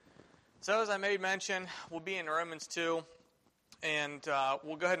So as I made mention, we'll be in Romans 2, and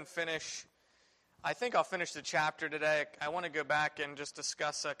we'll go ahead and finish. I think I'll finish the chapter today. I want to go back and just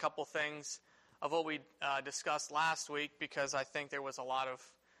discuss a couple things of what we discussed last week, because I think there was a lot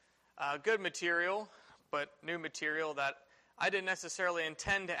of good material, but new material that I didn't necessarily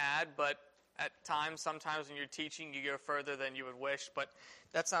intend to add, but at times, sometimes when you're teaching, you go further than you would wish, but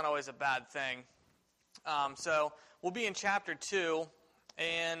that's not always a bad thing. So we'll be in chapter 2.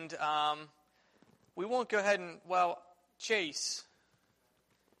 And we won't go ahead and, Chase,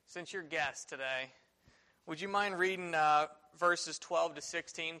 since you're guest today, would you mind reading verses 12 to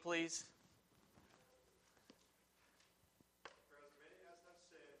 16, please?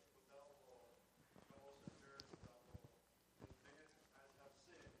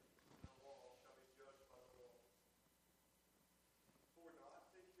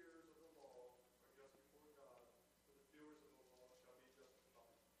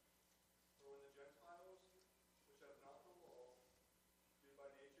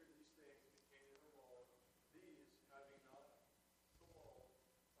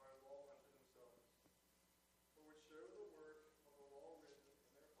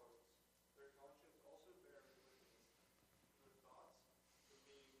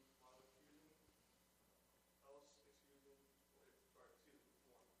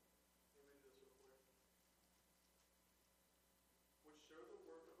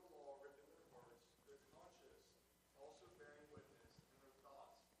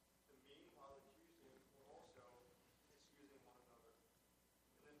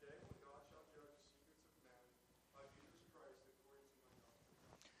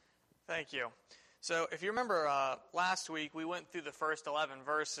 Thank you. So if you remember last week, we went through the first 11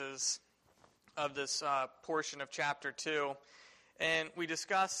 verses of this portion of chapter 2, and we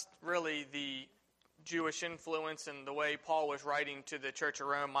discussed really the Jewish influence and the way Paul was writing to the Church of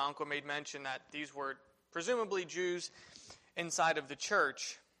Rome. My uncle made mention that these were presumably Jews inside of the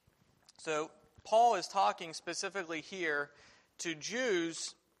church. So Paul is talking specifically here to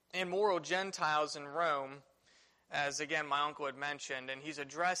Jews and moral Gentiles in Rome, as again my uncle had mentioned, and he's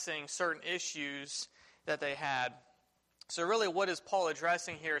addressing certain issues that they had. So really, what is Paul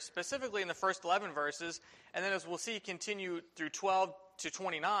addressing here, specifically in the first 11 verses, and then as we'll see continue through 12 to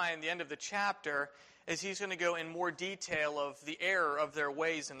 29, the end of the chapter, is he's going to go in more detail of the error of their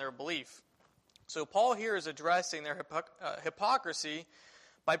ways and their belief. So Paul here is addressing their hypocrisy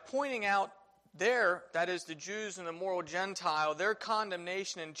by pointing out that is the Jews and the moral Gentile, their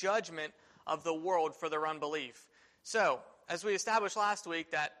condemnation and judgment of the world for their unbelief. So, as we established last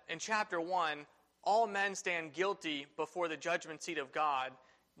week, that in chapter 1, all men stand guilty before the judgment seat of God.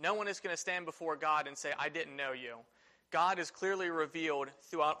 No one is going to stand before God and say, I didn't know you. God is clearly revealed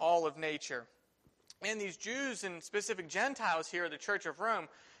throughout all of nature. And these Jews and specific Gentiles here at the Church of Rome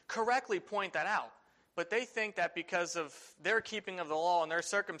correctly point that out. But they think that because of their keeping of the law and their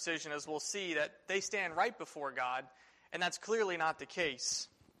circumcision, as we'll see, that they stand right before God, and that's clearly not the case.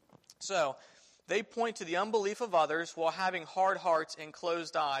 So, they point to the unbelief of others while having hard hearts and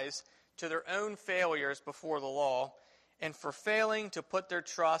closed eyes to their own failures before the law and for failing to put their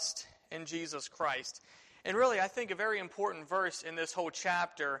trust in Jesus Christ. And really, I think a very important verse in this whole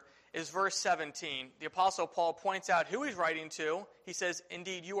chapter is verse 17. The Apostle Paul points out who he's writing to. He says,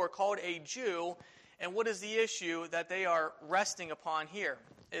 indeed, you are called a Jew. And what is the issue that they are resting upon here?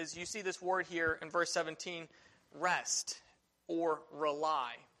 Is you see this word here in verse 17, rest or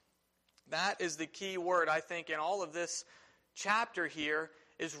rely. That is the key word, I think, in all of this chapter here,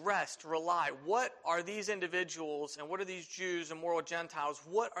 is rest, rely. What are these individuals and what are these Jews and moral Gentiles,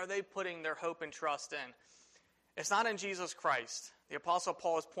 what are they putting their hope and trust in? It's not in Jesus Christ. The Apostle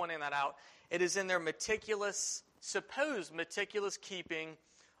Paul is pointing that out. It is in their supposed meticulous keeping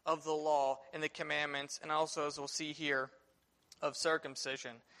of the law and the commandments, and also, as we'll see here, of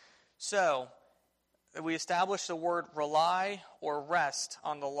circumcision. So, we establish the word rely or rest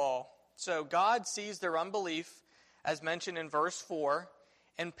on the law. So God sees their unbelief, as mentioned in verse 4,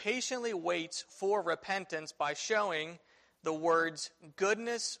 and patiently waits for repentance by showing the words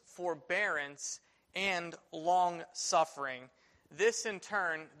goodness, forbearance, and long-suffering. This in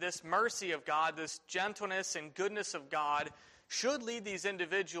turn, this mercy of God, this gentleness and goodness of God, should lead these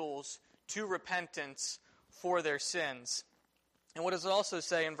individuals to repentance for their sins. And what does it also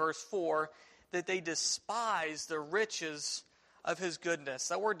say in verse 4? That they despise the riches of his goodness.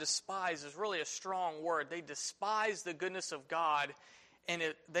 That word despise is really a strong word. They despise the goodness of God, and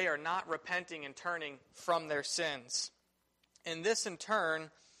they are not repenting and turning from their sins. And this in turn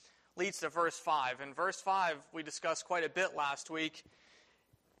leads to verse 5. In verse 5, we discussed quite a bit last week,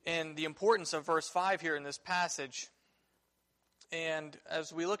 and the importance of verse 5 here in this passage. And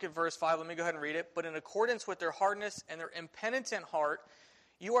as we look at verse 5, let me go ahead and read it. But in accordance with their hardness and their impenitent heart,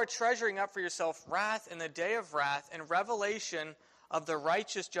 you are treasuring up for yourself wrath in the day of wrath and revelation of the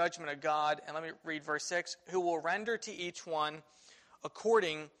righteous judgment of God. And let me read verse 6. Who will render to each one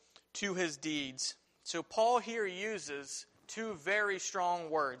according to his deeds. So Paul here uses two very strong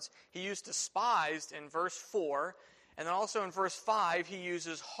words. He used despised in verse 4. And then also in verse 5, he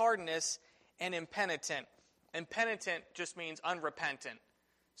uses hardness and impenitent. Impenitent just means unrepentant.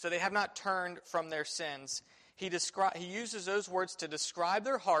 So they have not turned from their sins. He uses those words to describe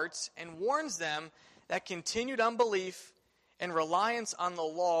their hearts and warns them that continued unbelief and reliance on the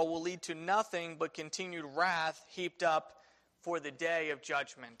law will lead to nothing but continued wrath heaped up for the day of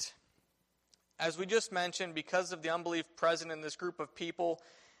judgment. As we just mentioned, because of the unbelief present in this group of people,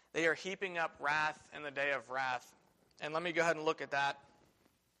 they are heaping up wrath in the day of wrath. And let me go ahead and look at that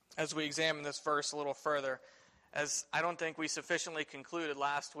as we examine this verse a little further, as I don't think we sufficiently concluded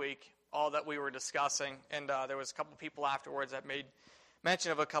last week all that we were discussing, and there was a couple people afterwards that made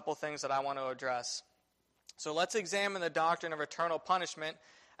mention of a couple things that I want to address. So let's examine the doctrine of eternal punishment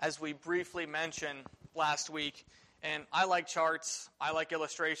as we briefly mentioned last week. And I like charts, I like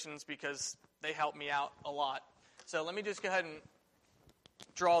illustrations because they help me out a lot. So let me just go ahead and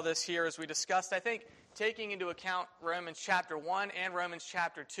draw this here as we discussed. I think taking into account Romans chapter 1 and Romans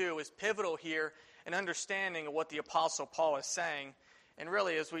chapter 2 is pivotal here in understanding of what the Apostle Paul is saying. And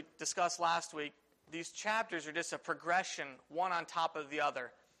really, as we discussed last week, these chapters are just a progression, one on top of the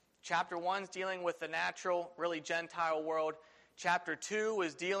other. Chapter 1 is dealing with the natural, really Gentile world. Chapter 2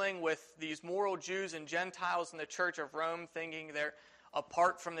 is dealing with these moral Jews and Gentiles in the Church of Rome, thinking they're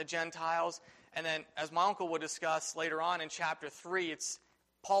apart from the Gentiles. And then, as my uncle will discuss later on in chapter 3,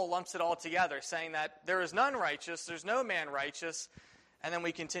 Paul lumps it all together, saying that there is none righteous, there's no man righteous, and then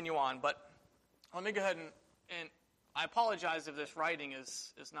we continue on. But let me go ahead and I apologize if this writing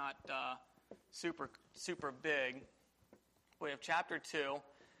is not super big. We have chapter 2,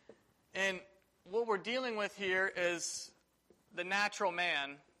 and what we're dealing with here is the natural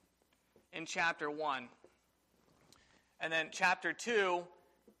man in chapter 1. And then chapter 2,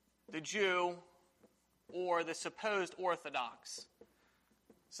 the Jew or the supposed Orthodox.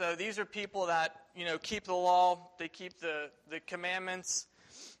 So these are people that, keep the law, they keep the commandments,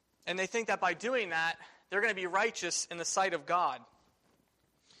 and they think that by doing that, they're going to be righteous in the sight of God.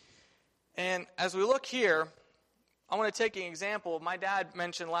 And as we look here, I want to take an example. My dad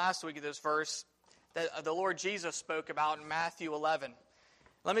mentioned last week of this verse that the Lord Jesus spoke about in Matthew 11.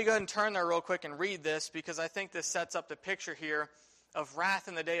 Let me go ahead and turn there real quick and read this, because I think this sets up the picture here of wrath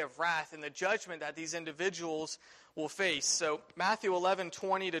in the day of wrath and the judgment that these individuals will face. So Matthew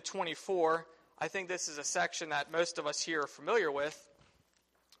 11:20 to 24, I think this is a section that most of us here are familiar with.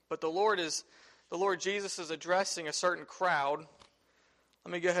 But the Lord Jesus is addressing a certain crowd.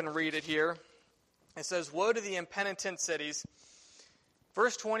 Let me go ahead and read it here. It says, "Woe to the impenitent cities."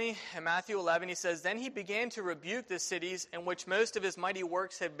 Verse 20 in Matthew 11, he says, "Then he began to rebuke the cities in which most of his mighty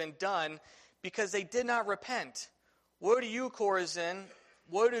works had been done, because they did not repent. Woe to you, Chorazin!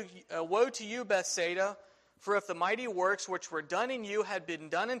 Woe to you, Bethsaida! For if the mighty works which were done in you had been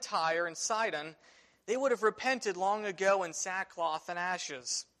done in Tyre and Sidon, they would have repented long ago in sackcloth and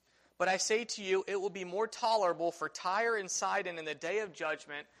ashes. But I say to you, it will be more tolerable for Tyre and Sidon in the day of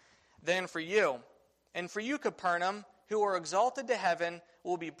judgment than for you. And for you, Capernaum, who are exalted to heaven,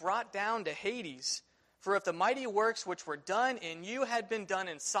 will be brought down to Hades. For if the mighty works which were done in you had been done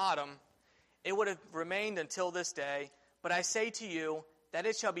in Sodom, it would have remained until this day. But I say to you that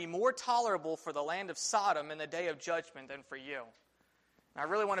it shall be more tolerable for the land of Sodom in the day of judgment than for you." Now, I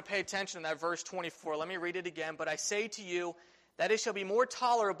really want to pay attention to that verse 24. Let me read it again. "But I say to you that it shall be more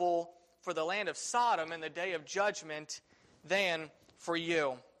tolerable for the land of Sodom in the day of judgment than for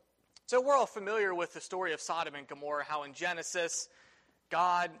you." So we're all familiar with the story of Sodom and Gomorrah, how in Genesis,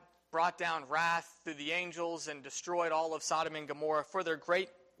 God brought down wrath through the angels and destroyed all of Sodom and Gomorrah for their great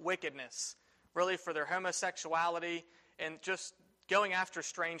wickedness, really for their homosexuality and just going after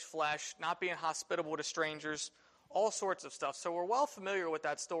strange flesh, not being hospitable to strangers, all sorts of stuff. So we're well familiar with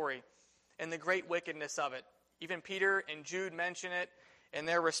that story and the great wickedness of it. Even Peter and Jude mention it in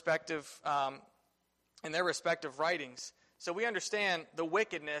their respective writings. So we understand the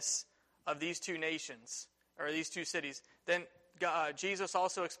wickedness of these two nations, or these two cities. Then Jesus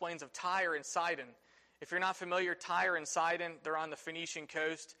also explains of Tyre and Sidon. If you're not familiar, Tyre and Sidon, they're on the Phoenician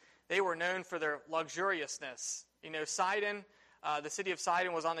coast. They were known for their luxuriousness. Sidon, the city of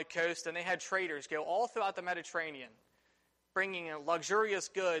Sidon was on the coast, and they had traders go all throughout the Mediterranean, bringing in luxurious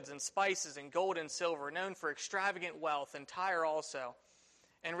goods and spices and gold and silver, known for extravagant wealth, and Tyre also.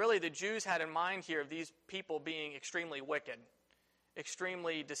 And really, the Jews had in mind here of these people being extremely wicked.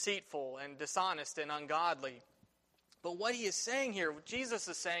 extremely deceitful and dishonest and ungodly. But what he is saying here, what Jesus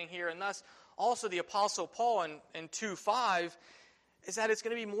is saying here, and thus also the Apostle Paul in 2:5, is that it's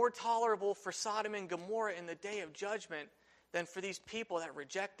going to be more tolerable for Sodom and Gomorrah in the day of judgment than for these people that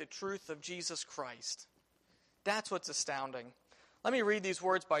reject the truth of Jesus Christ. That's what's astounding. Let me read these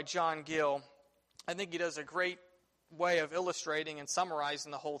words by John Gill. I think he does a great way of illustrating and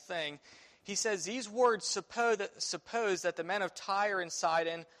summarizing the whole thing. He says, these words suppose that the men of Tyre and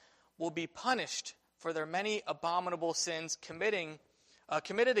Sidon will be punished for their many abominable sins committed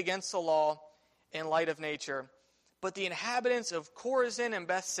against the law in light of nature. But the inhabitants of Chorazin and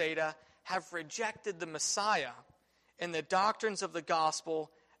Bethsaida have rejected the Messiah and the doctrines of the gospel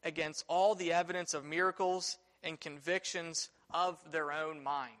against all the evidence of miracles and convictions of their own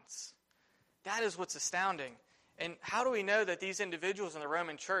minds. That is what's astounding. And how do we know that these individuals in the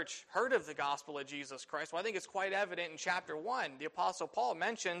Roman church heard of the gospel of Jesus Christ? Well, I think it's quite evident in chapter 1. The Apostle Paul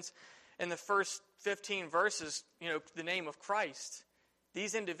mentions in the first 15 verses, the name of Christ.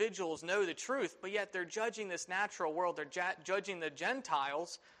 These individuals know the truth, but yet they're judging this natural world. They're judging the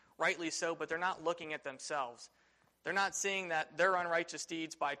Gentiles, rightly so, but they're not looking at themselves. They're not seeing that their unrighteous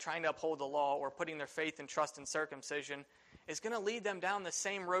deeds by trying to uphold the law or putting their faith and trust in circumcision is going to lead them down the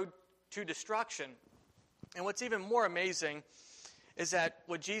same road to destruction. And what's even more amazing is that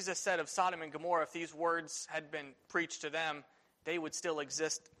what Jesus said of Sodom and Gomorrah, if these words had been preached to them, they would still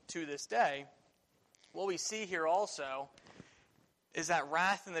exist to this day. What we see here also is that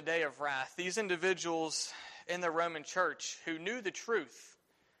wrath in the day of wrath. These individuals in the Roman church who knew the truth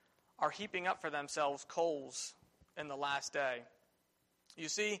are heaping up for themselves coals in the last day. You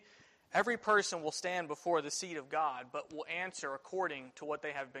see, every person will stand before the seat of God, but will answer according to what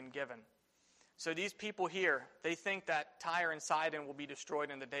they have been given. So these people here, they think that Tyre and Sidon will be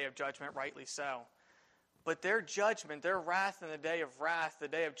destroyed in the day of judgment, rightly so. But their judgment, their wrath in the day of wrath, the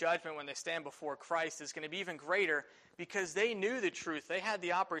day of judgment when they stand before Christ is going to be even greater because they knew the truth. They had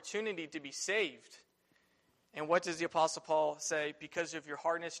the opportunity to be saved. And what does the Apostle Paul say? Because of your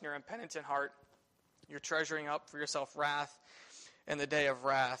hardness and your impenitent heart, you're treasuring up for yourself wrath in the day of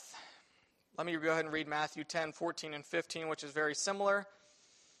wrath. Let me go ahead and read Matthew 10, 14, and 15, which is very similar.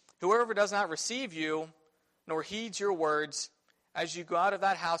 Whoever does not receive you, nor heeds your words, as you go out of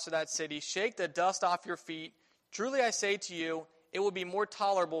that house or that city, shake the dust off your feet. Truly I say to you, it will be more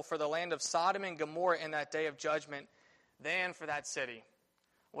tolerable for the land of Sodom and Gomorrah in that day of judgment than for that city.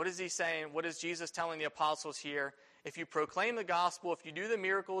 What is he saying? What is Jesus telling the apostles here? If you proclaim the gospel, if you do the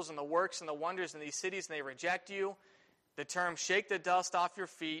miracles and the works and the wonders in these cities and they reject you, the term shake the dust off your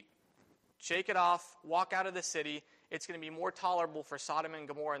feet, shake it off, walk out of the city, it's going to be more tolerable for Sodom and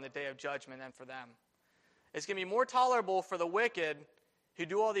Gomorrah in the day of judgment than for them. It's going to be more tolerable for the wicked who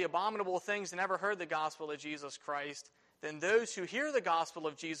do all the abominable things and never heard the gospel of Jesus Christ than those who hear the gospel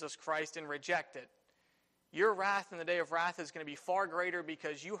of Jesus Christ and reject it. Your wrath in the day of wrath is going to be far greater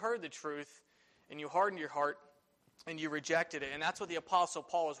because you heard the truth and you hardened your heart and you rejected it. And that's what the Apostle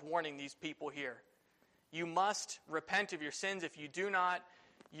Paul is warning these people here. You must repent of your sins. If you do not,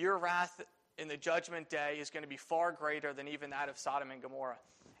 your wrath in the judgment day is going to be far greater than even that of Sodom and Gomorrah.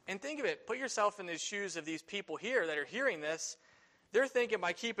 And think of it, put yourself in the shoes of these people here that are hearing this. They're thinking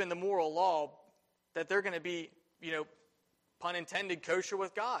by keeping the moral law that they're going to be, pun intended, kosher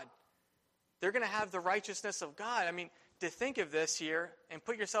with God. They're going to have the righteousness of God. I mean, to think of this here and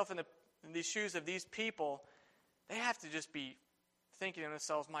put yourself in the shoes of these people, they have to just be thinking to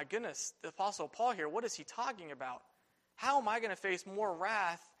themselves, my goodness, the Apostle Paul here, what is he talking about? How am I going to face more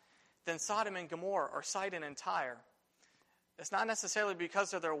wrath than Sodom and Gomorrah or Sidon and Tyre? It's not necessarily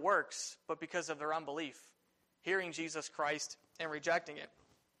because of their works, but because of their unbelief, hearing Jesus Christ and rejecting it.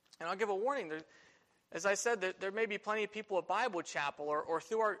 And I'll give a warning. As I said, there may be plenty of people at Bible Chapel or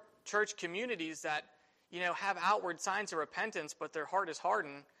through our church communities that, have outward signs of repentance, but their heart is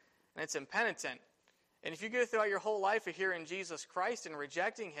hardened and it's impenitent. And if you go throughout your whole life of hearing Jesus Christ and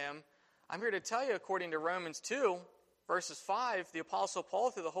rejecting him, I'm here to tell you, according to Romans 2, verses 5, the Apostle Paul,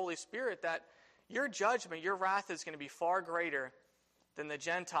 through the Holy Spirit, that your judgment, your wrath is going to be far greater than the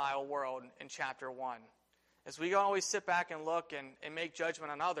Gentile world in chapter 1. As we always sit back and look and make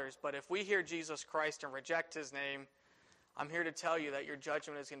judgment on others, but if we hear Jesus Christ and reject his name, I'm here to tell you that your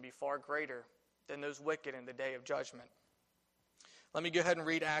judgment is going to be far greater than those wicked in the day of judgment. Let me go ahead and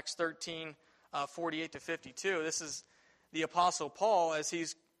read Acts 13, 48 to 52. This is the Apostle Paul as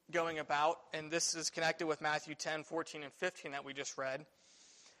he's going about, and this is connected with Matthew 10, 14, and 15 that we just read.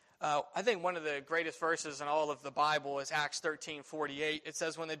 I think one of the greatest verses in all of the Bible is Acts 13, 48. It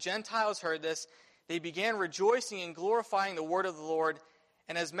says, when the Gentiles heard this, they began rejoicing and glorifying the word of the Lord,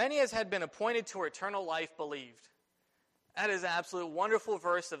 and as many as had been appointed to eternal life believed. That is an absolute wonderful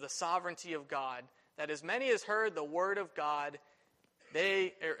verse of the sovereignty of God, that as many as heard the word of God,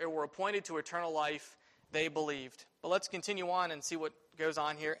 they were appointed to eternal life, they believed. But let's continue on and see what goes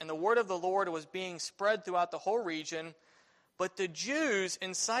on here. And the word of the Lord was being spread throughout the whole region, but the Jews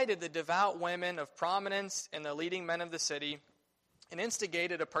incited the devout women of prominence and the leading men of the city and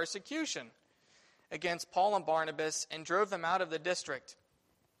instigated a persecution against Paul and Barnabas and drove them out of the district.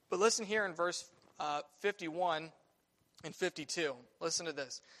 But listen here in verse 51 and 52. Listen to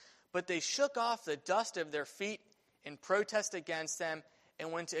this. But they shook off the dust of their feet in protest against them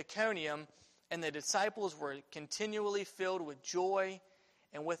and went to Iconium, and the disciples were continually filled with joy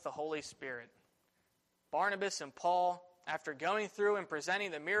and with the Holy Spirit. Barnabas and Paul, after going through and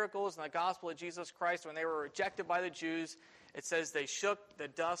presenting the miracles and the gospel of Jesus Christ when they were rejected by the Jews, it says they shook the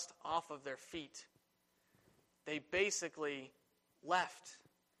dust off of their feet. They basically left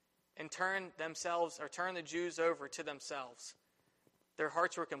and turned the Jews over to themselves. Their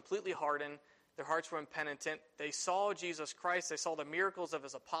hearts were completely hardened. Their hearts were impenitent. They saw Jesus Christ. They saw the miracles of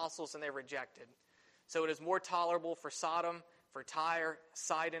his apostles, and they rejected. So it is more tolerable for Sodom, for Tyre,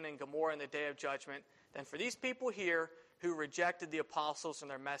 Sidon, and Gomorrah in the day of judgment than for these people here who rejected the apostles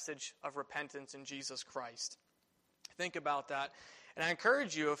and their message of repentance in Jesus Christ. Think about that. And I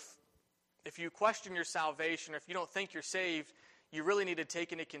encourage you, if you question your salvation, or if you don't think you're saved, you really need to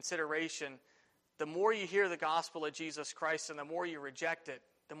take into consideration the more you hear the gospel of Jesus Christ and the more you reject it,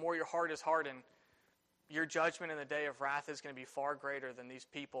 the more your heart is hardened, your judgment in the day of wrath is going to be far greater than these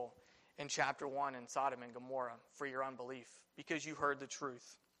people in chapter 1 in Sodom and Gomorrah for your unbelief, because you heard the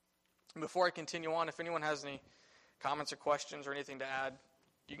truth. And before I continue on, if anyone has any comments or questions or anything to add,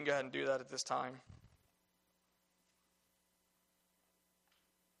 you can go ahead and do that at this time.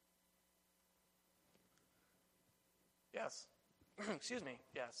 Yes. Excuse me.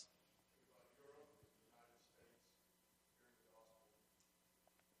 Yes.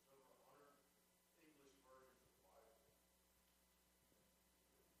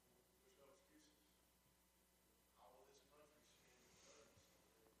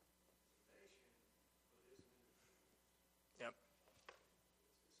 Yep.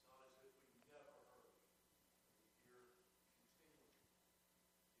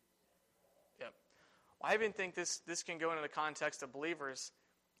 Yep. Well, I even think this can go into the context of believers.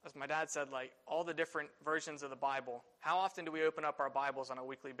 As my dad said, like all the different versions of the Bible. How often do we open up our Bibles on a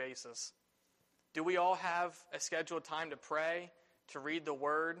weekly basis? Do we all have a scheduled time to pray, to read the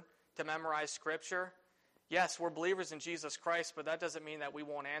Word, to memorize Scripture? Yes, we're believers in Jesus Christ, but that doesn't mean that we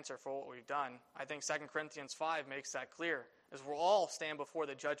won't answer for what we've done. I think 2 Corinthians 5 makes that clear, as we'll all stand before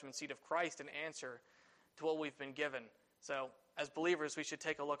the judgment seat of Christ and answer to what we've been given. So, as believers, we should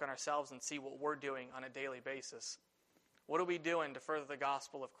take a look on ourselves and see what we're doing on a daily basis. What are we doing to further the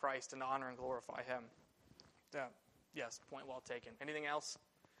gospel of Christ and to honor and glorify Him? Yeah. Yes, point well taken. Anything else?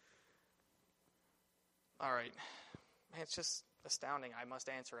 All right. Man, it's just astounding. I must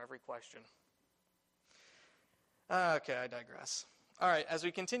answer every question. Okay, I digress. All right, as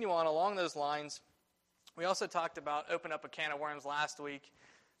we continue on along those lines, we also talked about open up a can of worms last week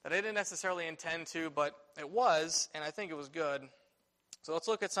that I didn't necessarily intend to, but it was, and I think it was good. So let's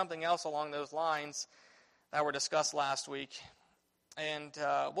look at something else along those lines that were discussed last week. And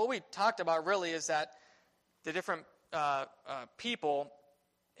what we talked about really is that the different people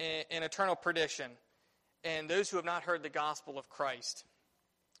in eternal perdition and those who have not heard the gospel of Christ.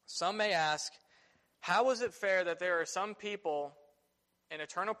 Some may ask, how is it fair that there are some people in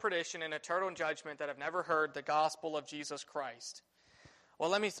eternal perdition and eternal judgment that have never heard the gospel of Jesus Christ? Well,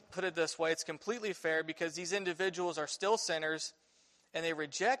 let me put it this way. It's completely fair because these individuals are still sinners and they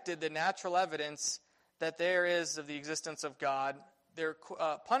rejected the natural evidence that there is of the existence of God. Their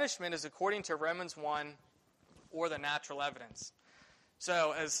punishment is according to Romans 1 or the natural evidence.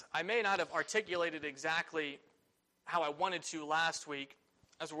 So, as I may not have articulated exactly how I wanted to last week,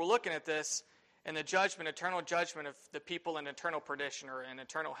 as we're looking at this and the judgment, eternal judgment of the people in eternal perdition or in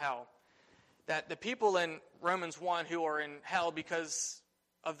eternal hell, that the people in Romans 1 who are in hell because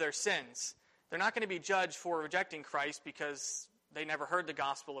of their sins, they're not going to be judged for rejecting Christ because they never heard the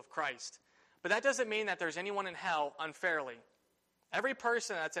gospel of Christ. But that doesn't mean that there's anyone in hell unfairly. Every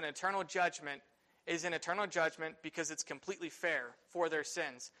person that's in eternal judgment is in eternal judgment because it's completely fair for their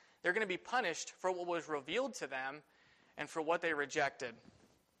sins. They're going to be punished for what was revealed to them and for what they rejected.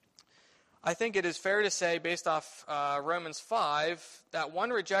 I think it is fair to say, based off Romans 5, that one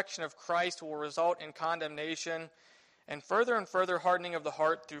rejection of Christ will result in condemnation, and further hardening of the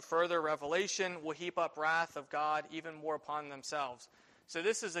heart through further revelation will heap up wrath of God even more upon themselves. So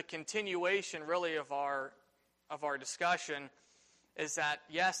this is a continuation, really, of our discussion, is that,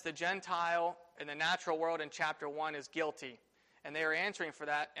 yes, the Gentile in the natural world in chapter 1 is guilty, and they are answering for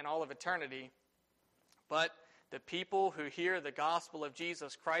that in all of eternity. But the people who hear the gospel of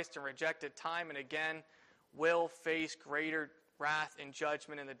Jesus Christ and reject it time and again will face greater wrath and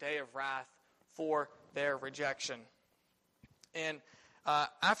judgment in the day of wrath for their rejection. And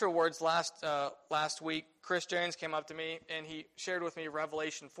afterwards, last week, Chris Jones came up to me and he shared with me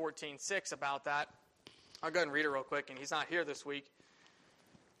Revelation 14:6 about that. I'll go ahead and read it real quick, and he's not here this week.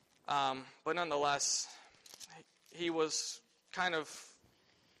 But nonetheless, he was kind of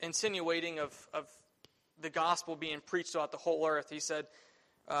insinuating of the gospel being preached throughout the whole earth. He said,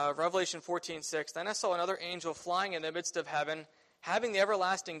 Revelation 14:6, "Then I saw another angel flying in the midst of heaven, having the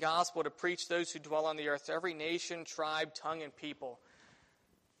everlasting gospel to preach those who dwell on the earth, to every nation, tribe, tongue, and people."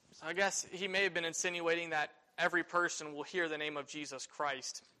 So I guess he may have been insinuating that every person will hear the name of Jesus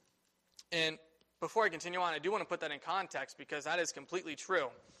Christ. And before I continue on, I do want to put that in context because that is completely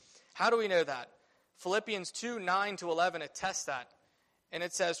true. How do we know that? Philippians 2:9-11 attests that. And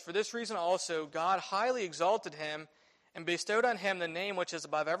it says, "For this reason also God highly exalted him and bestowed on him the name which is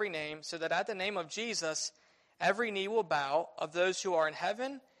above every name, so that at the name of Jesus every knee will bow, of those who are in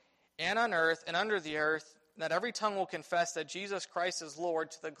heaven and on earth and under the earth, and that every tongue will confess that Jesus Christ is Lord,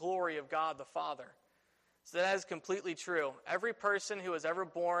 to the glory of God the Father." So that is completely true. Every person who was ever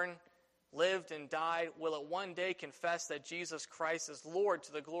born, lived, and died will at one day confess that Jesus Christ is Lord,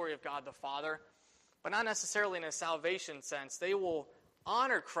 to the glory of God the Father, but not necessarily in a salvation sense. They will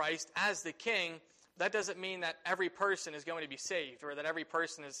honor Christ as the King. That doesn't mean that every person is going to be saved or that every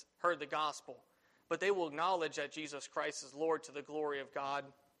person has heard the gospel. But they will acknowledge that Jesus Christ is Lord, to the glory of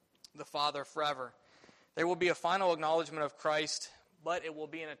God the Father forever. There will be a final acknowledgement of Christ, but it will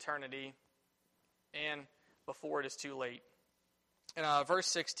be in eternity and before it is too late. And verse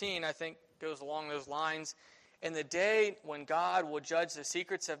 16, I think, goes along those lines. "In the day when God will judge the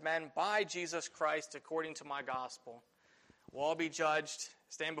secrets of men by Jesus Christ according to my gospel." We'll all be judged,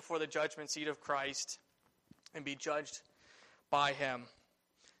 stand before the judgment seat of Christ, and be judged by him.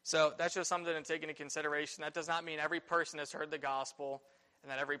 So that's just something to take into consideration. That does not mean every person has heard the gospel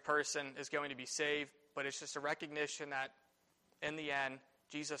and that every person is going to be saved, but it's just a recognition that in the end,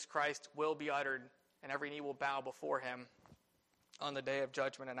 Jesus Christ will be uttered and every knee will bow before him on the day of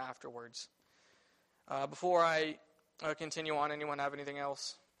judgment and afterwards. Before I continue on, anyone have anything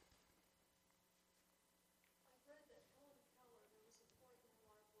else?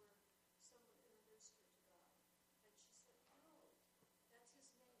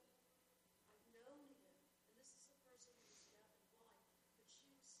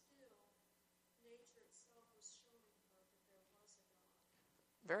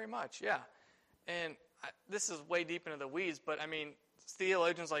 Very much, yeah. And this is way deep into the weeds, but I mean,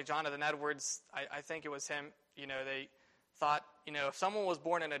 theologians like Jonathan Edwards, I think it was him, they thought, if someone was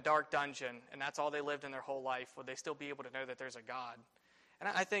born in a dark dungeon and that's all they lived in their whole life, would they still be able to know that there's a God? And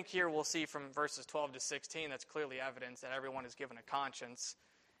I think here we'll see from verses 12 to 16, that's clearly evidence that everyone is given a conscience.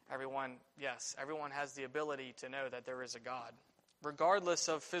 Everyone has the ability to know that there is a God. Regardless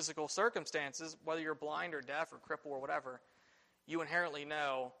of physical circumstances, whether you're blind or deaf or crippled or whatever, you inherently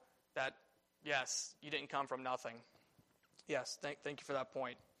know that, yes, you didn't come from nothing. Yes, thank you for that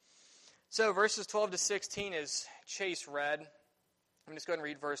point. So verses 12 to 16 is Chase read. I'm just going to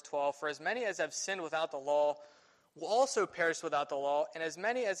read verse 12. "For as many as have sinned without the law will also perish without the law, and as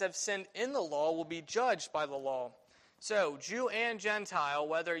many as have sinned in the law will be judged by the law. So Jew and Gentile,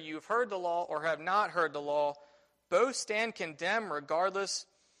 whether you've heard the law or have not heard the law, both stand condemned regardless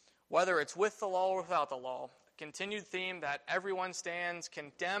whether it's with the law or without the law." Continued theme that everyone stands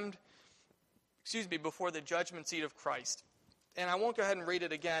condemned, before the judgment seat of Christ. And I won't go ahead and read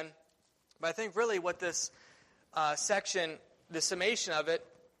it again, but I think really what this section, the summation of it,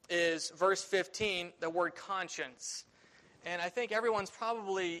 is verse 15, the word conscience. And I think everyone's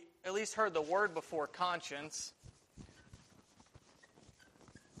probably at least heard the word before, conscience.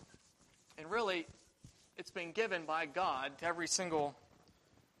 And really, it's been given by God to every single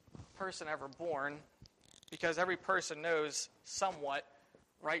person ever born, because every person knows somewhat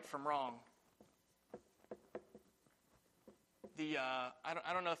right from wrong. I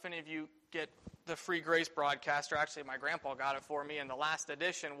don't know if any of you get the Free Grace broadcaster. Actually, my grandpa got it for me, and the last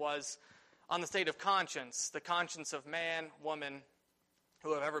edition was on the state of conscience, the conscience of man, woman,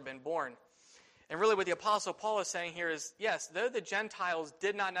 who have ever been born. And really what the Apostle Paul is saying here is, yes, though the Gentiles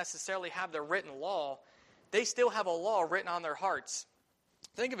did not necessarily have the written law, they still have a law written on their hearts.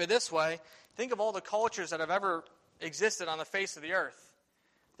 Think of it this way. Think of all the cultures that have ever existed on the face of the earth.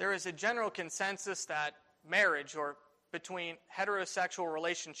 There is a general consensus that marriage, or between heterosexual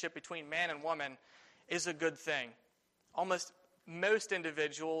relationship between man and woman, is a good thing. Almost most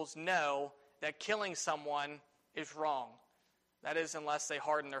individuals know that killing someone is wrong. That is, unless they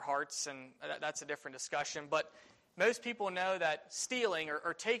harden their hearts, and that's a different discussion. But most people know that stealing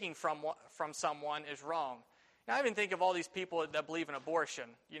or taking from someone is wrong. Now, I even think of all these people that believe in abortion.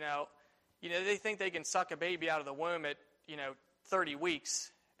 They think they can suck a baby out of the womb at 30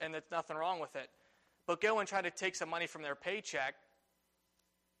 weeks, and there's nothing wrong with it. But go and try to take some money from their paycheck,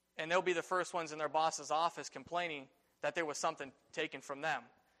 and they'll be the first ones in their boss's office complaining that there was something taken from them.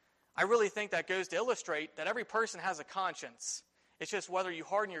 I really think that goes to illustrate that every person has a conscience. It's just whether you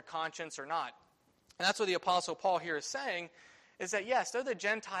harden your conscience or not. And that's what the Apostle Paul here is saying, is that yes, though the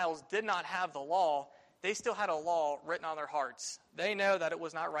Gentiles did not have the law, they still had a law written on their hearts. They know that it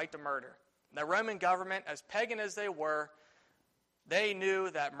was not right to murder. The Roman government, as pagan as they were, they knew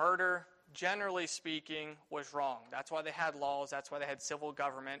that murder, generally speaking, was wrong. That's why they had laws. That's why they had civil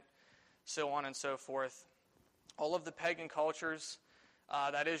government, so on and so forth. All of the pagan cultures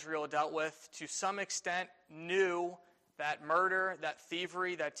that Israel dealt with, to some extent, knew that murder, that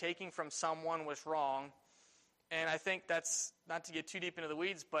thievery, that taking from someone was wrong. And I think that's, not to get too deep into the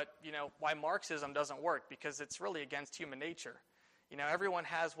weeds, but why Marxism doesn't work, because it's really against human nature. Everyone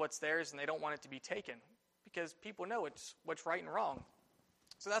has what's theirs, and they don't want it to be taken, because people know what's right and wrong.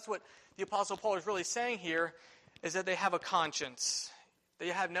 So that's what the Apostle Paul is really saying here, is that they have a conscience. They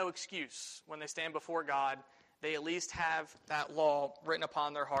have no excuse when they stand before God. They at least have that law written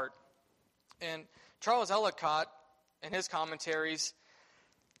upon their heart. And Charles Ellicott, in his commentaries,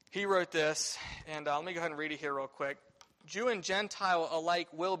 he wrote this, and let me go ahead and read it here real quick. Jew and Gentile alike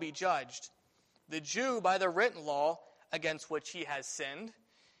will be judged. The Jew by the written law, against which he has sinned,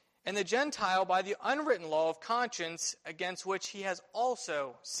 and the Gentile by the unwritten law of conscience, against which he has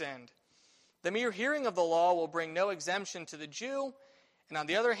also sinned. The mere hearing of the law will bring no exemption to the Jew, and on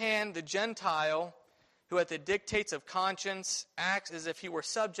the other hand, the Gentile, who at the dictates of conscience acts as if he were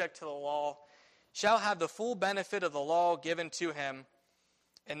subject to the law, shall have the full benefit of the law given to him.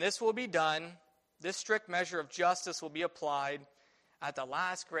 And this will be done, this strict measure of justice will be applied at the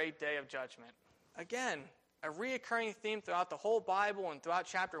last great day of judgment. Again, a reoccurring theme throughout the whole Bible and throughout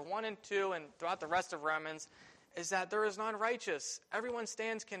chapter 1 and 2 and throughout the rest of Romans is that there is none righteous. Everyone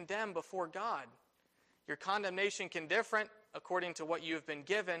stands condemned before God. Your condemnation can differ according to what you have been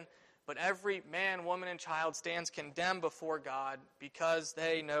given, but every man, woman, and child stands condemned before God because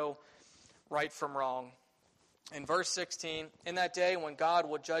they know right from wrong. In verse 16, in that day when God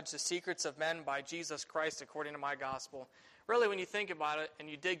will judge the secrets of men by Jesus Christ according to my gospel. Really, when you think about it and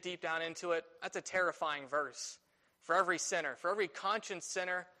you dig deep down into it, that's a terrifying verse for every sinner. For every conscience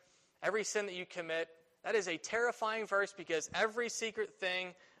sinner, every sin that you commit, that is a terrifying verse, because every secret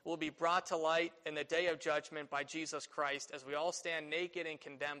thing will be brought to light in the day of judgment by Jesus Christ as we all stand naked and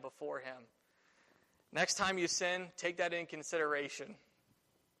condemned before him. Next time you sin, take that in consideration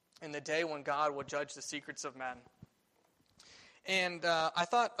in the day when God will judge the secrets of men. And I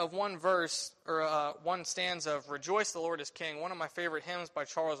thought of one verse, or one stanza of Rejoice the Lord is King, one of my favorite hymns by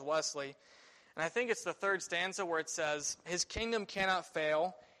Charles Wesley. And I think it's the third stanza where it says, His kingdom cannot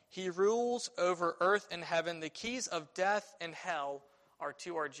fail. He rules over earth and heaven. The keys of death and hell are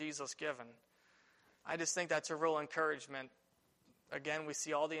to our Jesus given. I just think that's a real encouragement. Again, we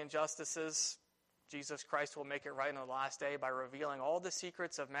see all the injustices. Jesus Christ will make it right on the last day by revealing all the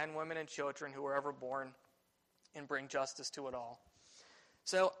secrets of men, women, and children who were ever born, and bring justice to it all.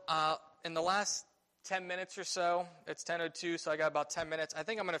 So in the last 10 minutes or so, it's 10:02, so I got about 10 minutes. I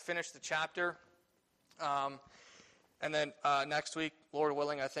think I'm going to finish the chapter. And then next week, Lord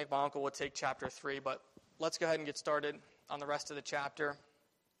willing, I think my uncle will take chapter 3. But let's go ahead and get started on the rest of the chapter.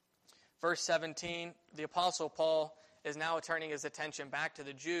 Verse 17, the Apostle Paul is now turning his attention back to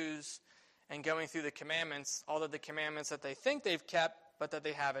the Jews and going through the commandments, all of the commandments that they think they've kept, but that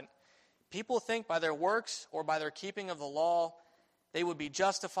they haven't. People think by their works or by their keeping of the law, they would be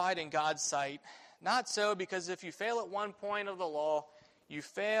justified in God's sight. Not so, because if you fail at one point of the law, you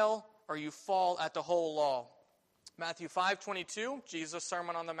fail or you fall at the whole law. Matthew 5:22, Jesus'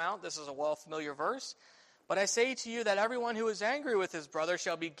 Sermon on the Mount. This is a well-familiar verse. But I say to you that everyone who is angry with his brother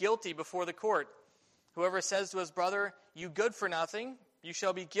shall be guilty before the court. Whoever says to his brother, you good for nothing, you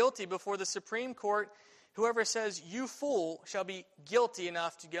shall be guilty before the Supreme Court. Whoever says, you fool, shall be guilty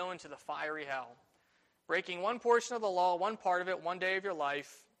enough to go into the fiery hell. Breaking one portion of the law, one part of it, one day of your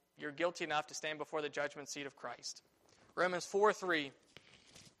life, you're guilty enough to stand before the judgment seat of Christ. Romans 4:3.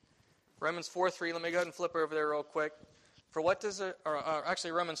 Romans 4:3. Let me go ahead and flip over there real quick. For what does it,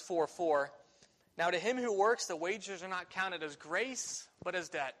 actually Romans 4:4. Now to him who works, the wages are not counted as grace, but as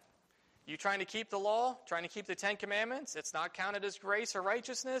debt. You trying to keep the law, trying to keep the 10 Commandments, it's not counted as grace or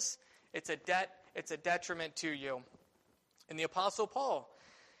righteousness. It's a debt. It's a detriment to you. And the Apostle Paul,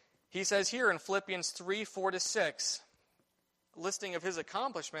 He says here in Philippians 3, 4-6, listing of his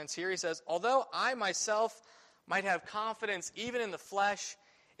accomplishments here, he says, although I myself might have confidence even in the flesh,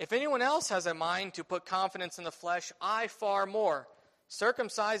 if anyone else has a mind to put confidence in the flesh, I far more.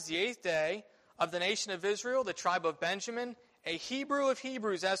 Circumcised the 8th day, of the nation of Israel, the tribe of Benjamin, a Hebrew of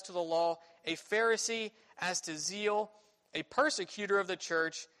Hebrews as to the law, a Pharisee as to zeal, a persecutor of the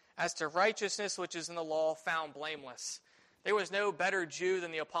church, as to righteousness which is in the law, found blameless. There was no better Jew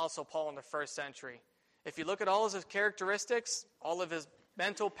than the Apostle Paul in the first century. If you look at all of his characteristics, all of his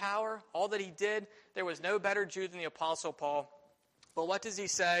mental power, all that he did, there was no better Jew than the Apostle Paul. But what does he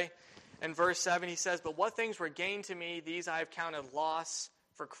say in verse 7? He says, but what things were gained to me, these I have counted loss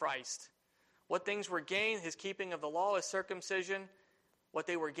for Christ. What things were gained, his keeping of the law, his circumcision, what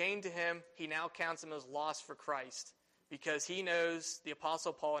they were gained to him, he now counts them as loss for Christ. Because he knows, the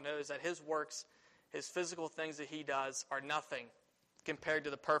Apostle Paul knows, that his works, his physical things that he does, are nothing compared to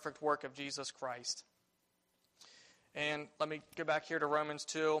the perfect work of Jesus Christ. And let me get back here to Romans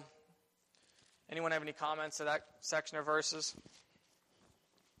 2. Anyone have any comments to that section of verses?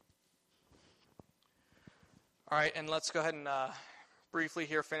 All right, and let's go ahead and briefly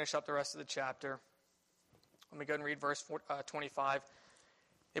here finish up the rest of the chapter. Let me go ahead and read verse 25.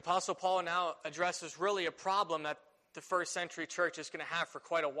 The Apostle Paul now addresses really a problem that the first century church is going to have for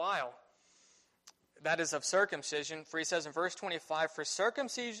quite a while. That is of circumcision. For he says in verse 25, for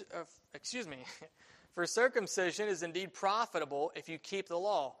circumcision is indeed profitable if you keep the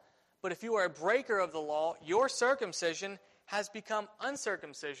law. But if you are a breaker of the law, your circumcision has become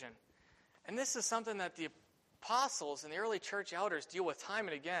uncircumcision. And this is something that the apostles and the early church elders deal with time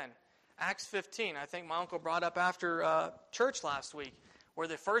and again. Acts 15, I think my uncle brought up after church last week, where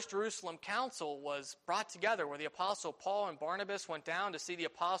the first Jerusalem council was brought together, where the apostle Paul and Barnabas went down to see the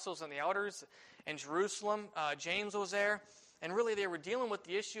apostles and the elders in Jerusalem. James was there. And really they were dealing with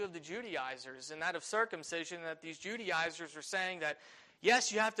the issue of the Judaizers and that of circumcision, that these Judaizers are saying that,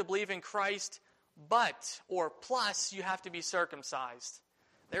 yes, you have to believe in Christ, but, or plus, you have to be circumcised.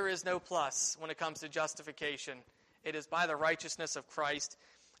 There is no plus when it comes to justification. It is by the righteousness of Christ.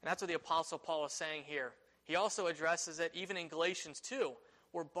 And that's what the Apostle Paul is saying here. He also addresses it even in Galatians 2,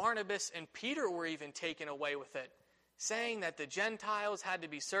 where Barnabas and Peter were even taken away with it, saying that the Gentiles had to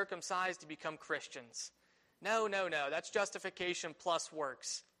be circumcised to become Christians. No, that's justification plus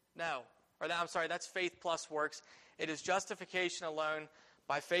works. That's faith plus works. It is justification alone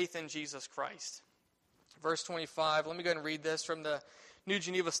by faith in Jesus Christ. Verse 25, let me go ahead and read this from the New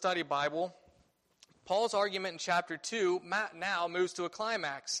Geneva Study Bible. Paul's argument in chapter 2 now moves to a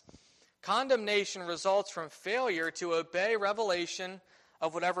climax. Condemnation results from failure to obey revelation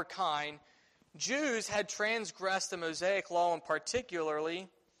of whatever kind. Jews had transgressed the Mosaic law, and particularly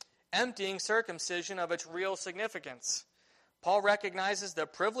emptying circumcision of its real significance. Paul recognizes the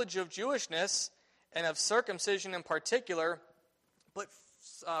privilege of Jewishness and of circumcision in particular, but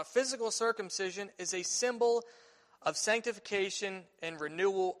physical circumcision is a symbol of sanctification and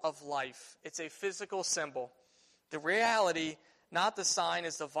renewal of life. It's a physical symbol. The reality, not the sign,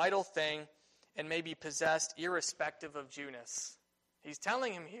 is the vital thing and may be possessed irrespective of Jewness. He's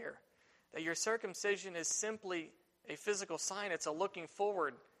telling him here that your circumcision is simply a physical sign. It's a looking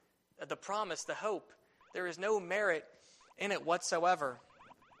forward, the promise, the hope. There is no merit in it whatsoever.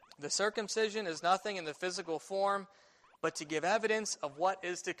 The circumcision is nothing in the physical form, but to give evidence of what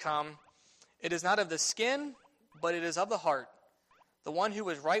is to come. It is not of the skin, but it is of the heart. The one who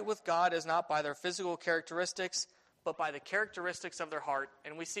is right with God is not by their physical characteristics, but by the characteristics of their heart.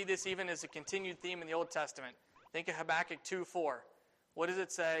 And we see this even as a continued theme in the Old Testament. Think of Habakkuk 2:4. What does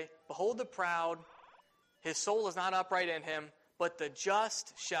it say? Behold the proud, his soul is not upright in him, but the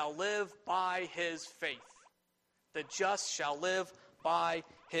just shall live by his faith. The just shall live by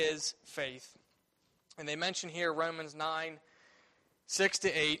his faith. And they mention here Romans 9,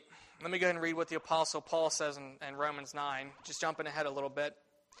 6-8. Let me go ahead and read what the Apostle Paul says in Romans 9, just jumping ahead a little bit.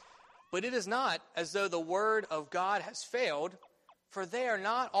 But it is not as though the word of God has failed, for they are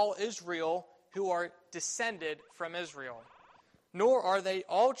not all Israel who are descended from Israel. Nor are they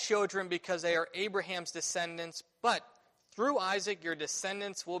all children because they are Abraham's descendants, but through Isaac your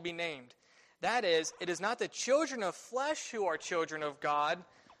descendants will be named. That is, it is not the children of flesh who are children of God,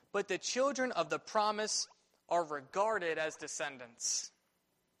 but the children of the promise are regarded as descendants.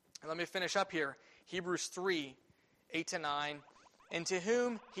 And let me finish up here. Hebrews 3, 8-9. And to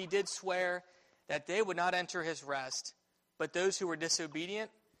whom he did swear that they would not enter his rest, but those who were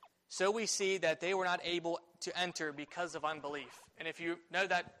disobedient, so we see that they were not able to enter because of unbelief. And if you know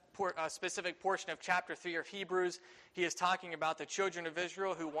that specific portion of chapter 3 of Hebrews, he is talking about the children of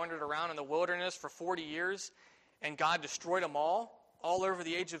Israel who wandered around in the wilderness for 40 years, and God destroyed them all all over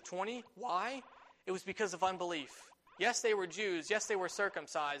the age of 20. Why? It was because of unbelief. Yes, they were Jews. Yes, they were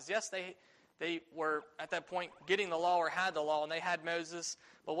circumcised. Yes, they were, at that point, getting the law or had the law, and they had Moses.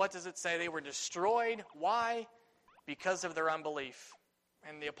 But what does it say? They were destroyed. Why? Because of their unbelief.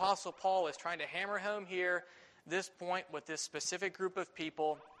 And the Apostle Paul is trying to hammer home here this point with this specific group of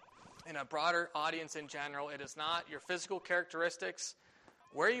people in a broader audience in general. It is not your physical characteristics,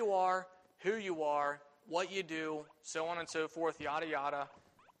 where you are, who you are, what you do, so on and so forth, yada yada,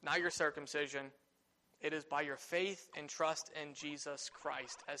 not your circumcision. It is by your faith and trust in Jesus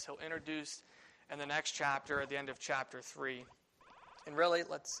Christ, as he'll introduce in the next chapter at the end of chapter 3. And really,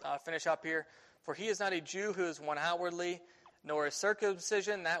 let's finish up here. For he is not a Jew who is one outwardly, nor is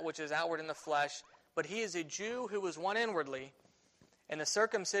circumcision that which is outward in the flesh, but he is a Jew who is one inwardly. And the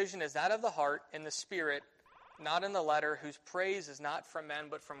circumcision is that of the heart, in the spirit, not in the letter, whose praise is not from men,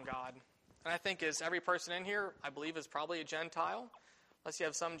 but from God. And I think as every person in here, I believe, is probably a Gentile, unless you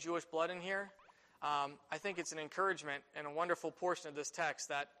have some Jewish blood in here. I think it's an encouragement and a wonderful portion of this text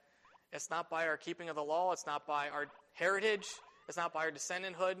that it's not by our keeping of the law, it's not by our heritage, it's not by our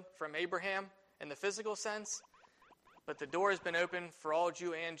descendanthood from Abraham in the physical sense, but the door has been opened for all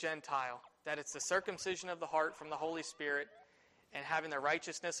Jew and Gentile, that it's the circumcision of the heart from the Holy Spirit and having the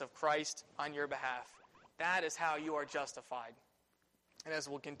righteousness of Christ on your behalf. That is how you are justified. And as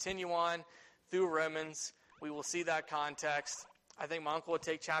we'll continue on through Romans, we will see that context. I think my uncle would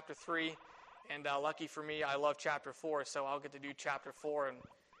take chapter 3, and lucky for me, I love chapter 4, so I'll get to do chapter 4,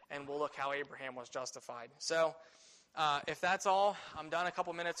 and we'll look how Abraham was justified. So if that's all, I'm done a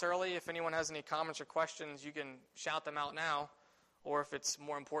couple minutes early. If anyone has any comments or questions, you can shout them out now, or if it's a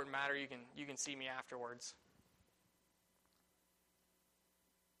more important matter, you can see me afterwards.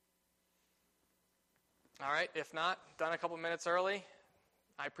 All right, if not, done a couple minutes early.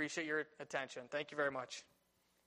 I appreciate your attention. Thank you very much.